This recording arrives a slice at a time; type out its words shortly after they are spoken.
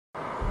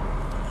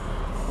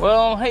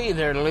Well, hey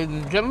there, ladies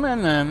and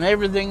gentlemen, and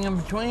everything in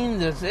between.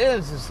 This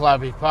is the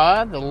Sloppy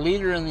Pod, the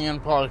leader in the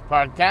Unpolished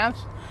Podcast,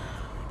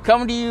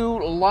 coming to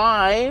you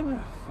live.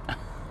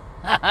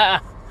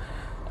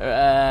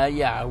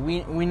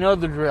 We know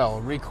the drill.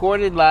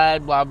 Recorded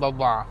live, blah blah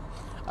blah.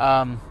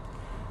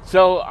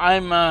 So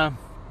I'm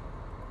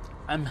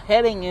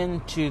heading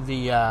into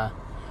the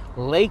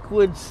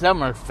Lakewood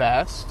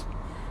Summerfest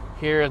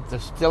here at the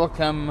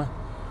Stilcombe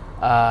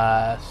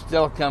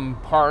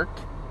Park.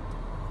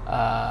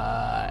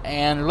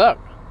 And look,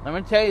 let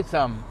me tell you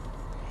something.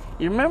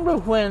 You remember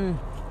when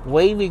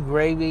Wavy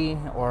Gravy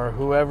or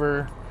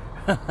whoever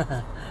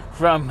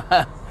from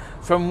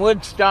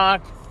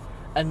Woodstock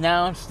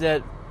announced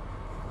that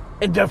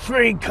it's a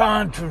free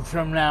concert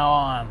from now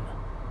on?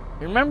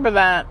 You remember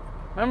that?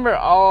 Remember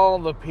all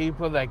the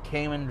people that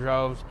came in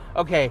droves?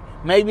 Okay,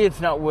 maybe it's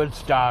not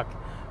Woodstock,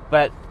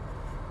 but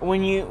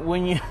when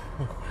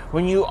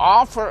you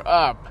offer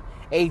up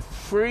a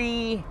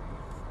free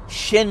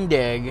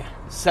shindig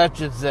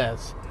such as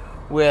this,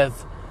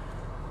 with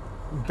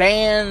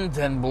bands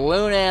and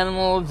balloon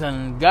animals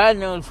and God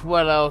knows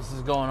what else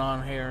is going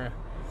on here,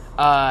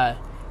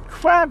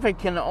 traffic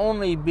can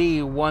only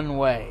be one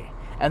way,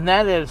 and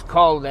that is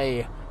called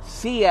a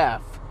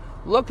CF.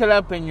 Look it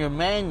up in your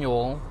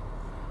manual.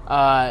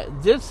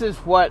 This is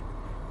what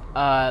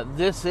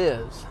this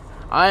is.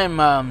 I'm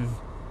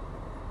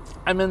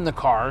in the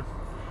car,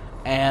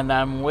 and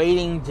I'm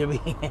waiting to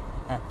be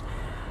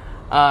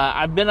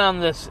I've been on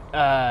this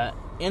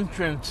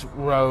entrance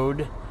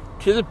road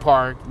to the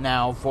park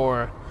now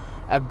for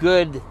a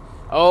good,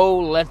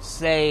 let's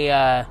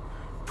say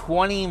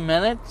 20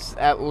 minutes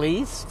at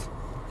least.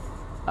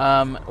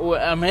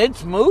 I mean,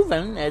 it's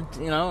moving. It's,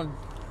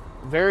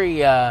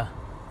 very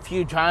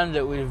few times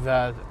that we've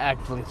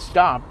actually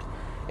stopped.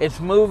 It's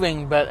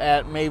moving, but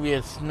at maybe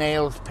a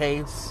snail's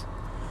pace.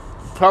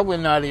 Probably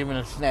not even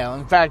a snail.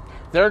 In fact,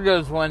 there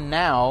goes one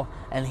now,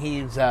 and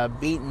he's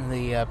beating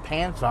the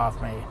pants off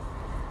me.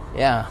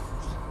 Yeah,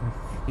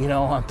 you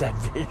don't want that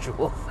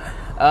visual.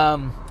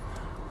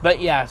 But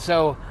yeah,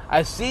 so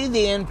I see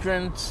the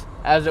entrance,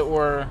 as it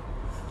were.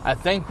 I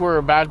think we're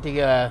about to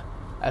get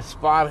a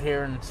spot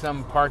here in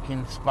some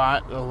parking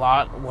spot, a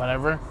lot,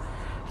 whatever.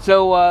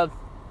 So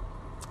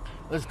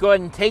let's go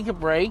ahead and take a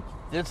break.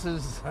 This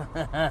is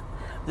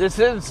this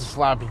is the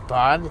Sloppy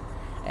Pod,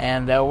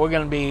 and we're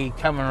going to be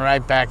coming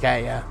right back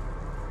at you.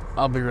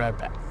 I'll be right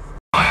back.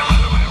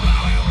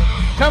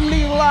 Coming to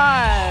you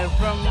live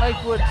from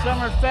Lakewood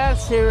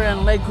Summerfest here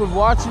in Lakewood,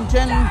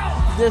 Washington.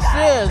 This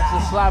is the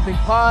Sloppy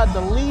Pod,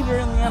 the leader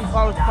in the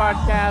Unpolished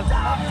Podcast.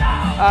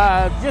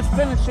 Just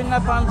finishing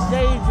up on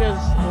stage is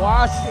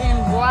Washed in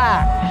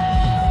Black,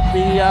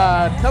 the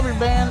cover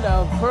band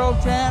of Pearl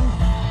Jam.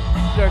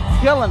 They're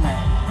killing it.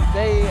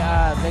 They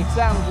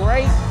sound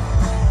great.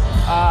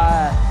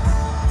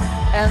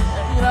 And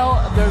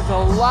there's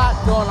a lot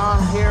going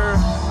on here.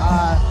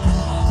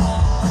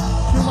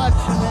 Too much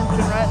to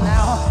mention right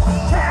now.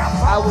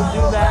 I will do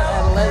that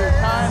at a later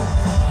time.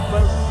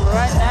 But for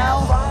right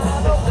now,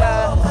 just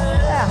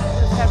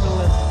have to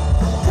listen.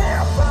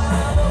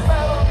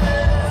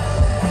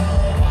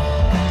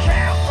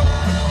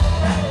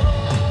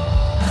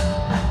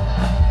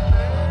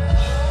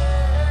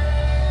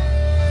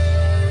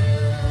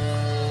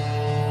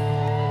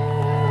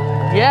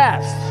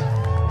 Yes.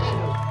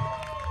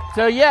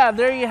 So yeah,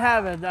 there you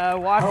have it.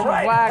 Washed in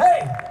Black.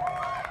 Hey.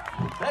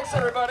 Thanks,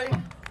 everybody.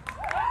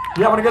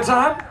 You having a good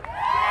time?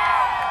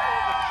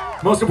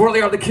 Most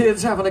importantly, are the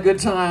kids having a good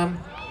time?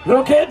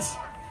 Little kids?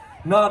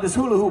 Nah, this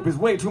hula hoop is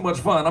way too much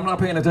fun. I'm not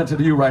paying attention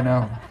to you right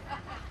now.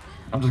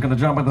 I'm just gonna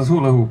jump in this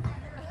hula hoop.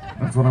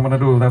 That's what I'm gonna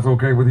do. That's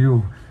okay with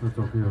you. That's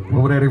okay.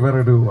 What would Eddie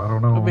better do? I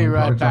don't know. We'll be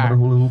right back. Jump in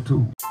the hula hoop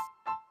too.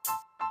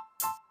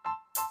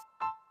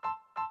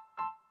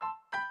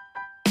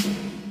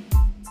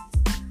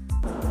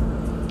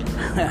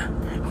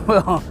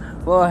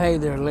 Well, hey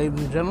there,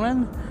 ladies and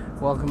gentlemen.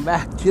 Welcome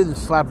back to the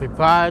Sloppy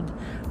Pod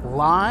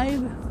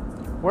live.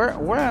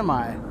 Where am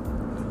I?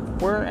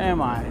 Where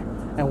am I?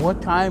 And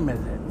what time is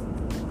it?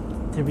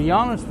 To be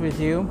honest with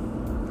you,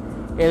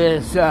 it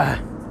is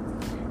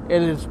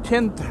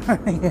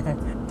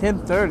 10:30.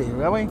 10:30,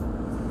 really?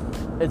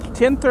 It's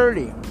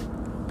 10:30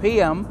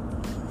 p.m.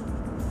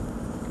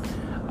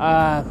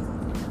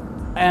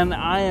 And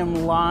I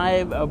am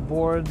live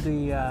aboard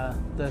the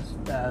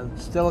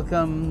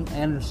Stilcombe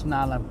Anderson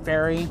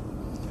ferry.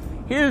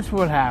 Here's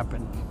what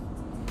happened.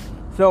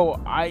 So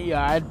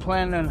I'd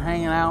planned on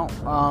hanging out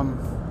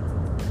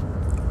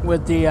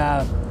with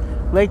the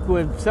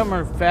Lakewood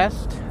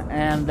Summerfest,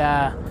 and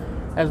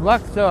as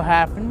luck so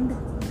happened,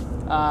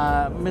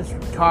 Mr.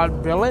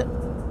 Todd Billett,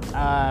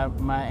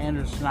 my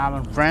Anderson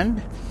Island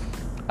friend,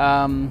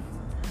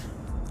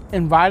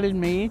 invited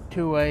me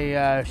to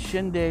a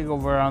shindig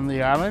over on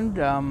the island.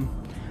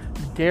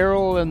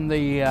 Daryl and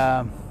the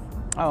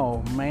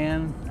oh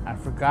man, I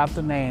forgot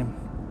the name.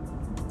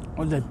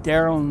 Was it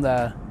Daryl and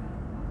the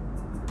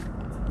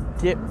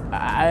Dip?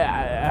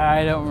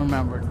 I don't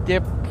remember.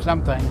 Dip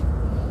something.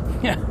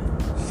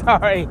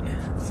 Sorry,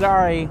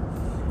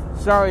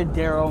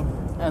 Daryl.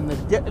 and the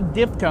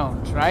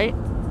Diptones, right?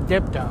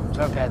 Diptones.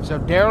 Okay, so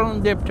Daryl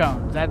and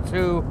Diptones. That's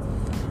who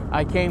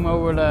I came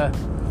over to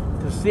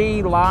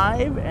see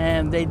live,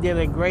 and they did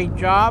a great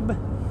job.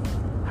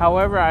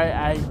 However,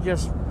 I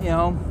just,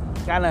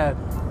 kind of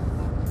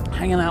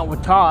hanging out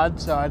with Todd,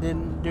 so I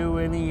didn't do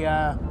any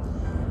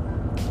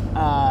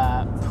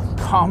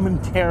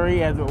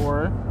commentary, as it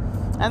were.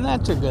 And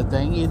that's a good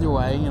thing, either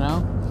way,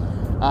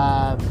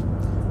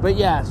 But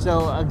yeah,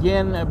 so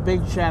again, a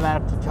big shout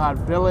out to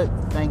Todd Billett.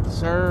 Thank you,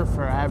 sir,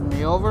 for having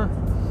me over.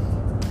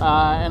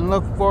 And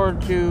look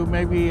forward to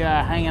maybe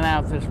hanging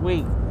out this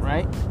week,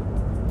 right?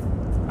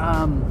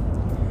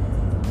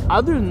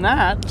 Other than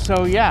that,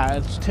 so yeah,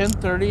 it's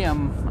 10:30.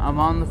 I'm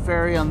on the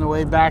ferry on the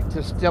way back to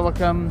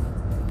Steilacoom.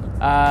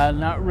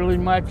 Not really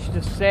much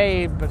to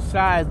say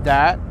beside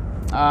that.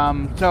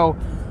 So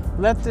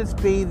let this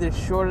be the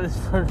shortest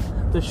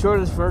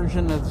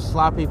version of the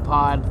Sloppy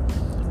Pod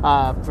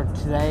for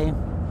today,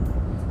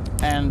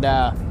 and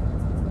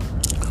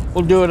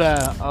we'll do it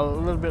a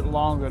little bit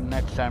longer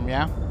next time.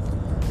 Yeah.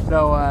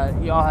 So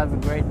y'all have a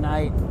great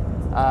night,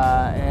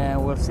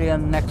 and we'll see you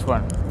on the next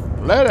one.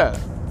 Later.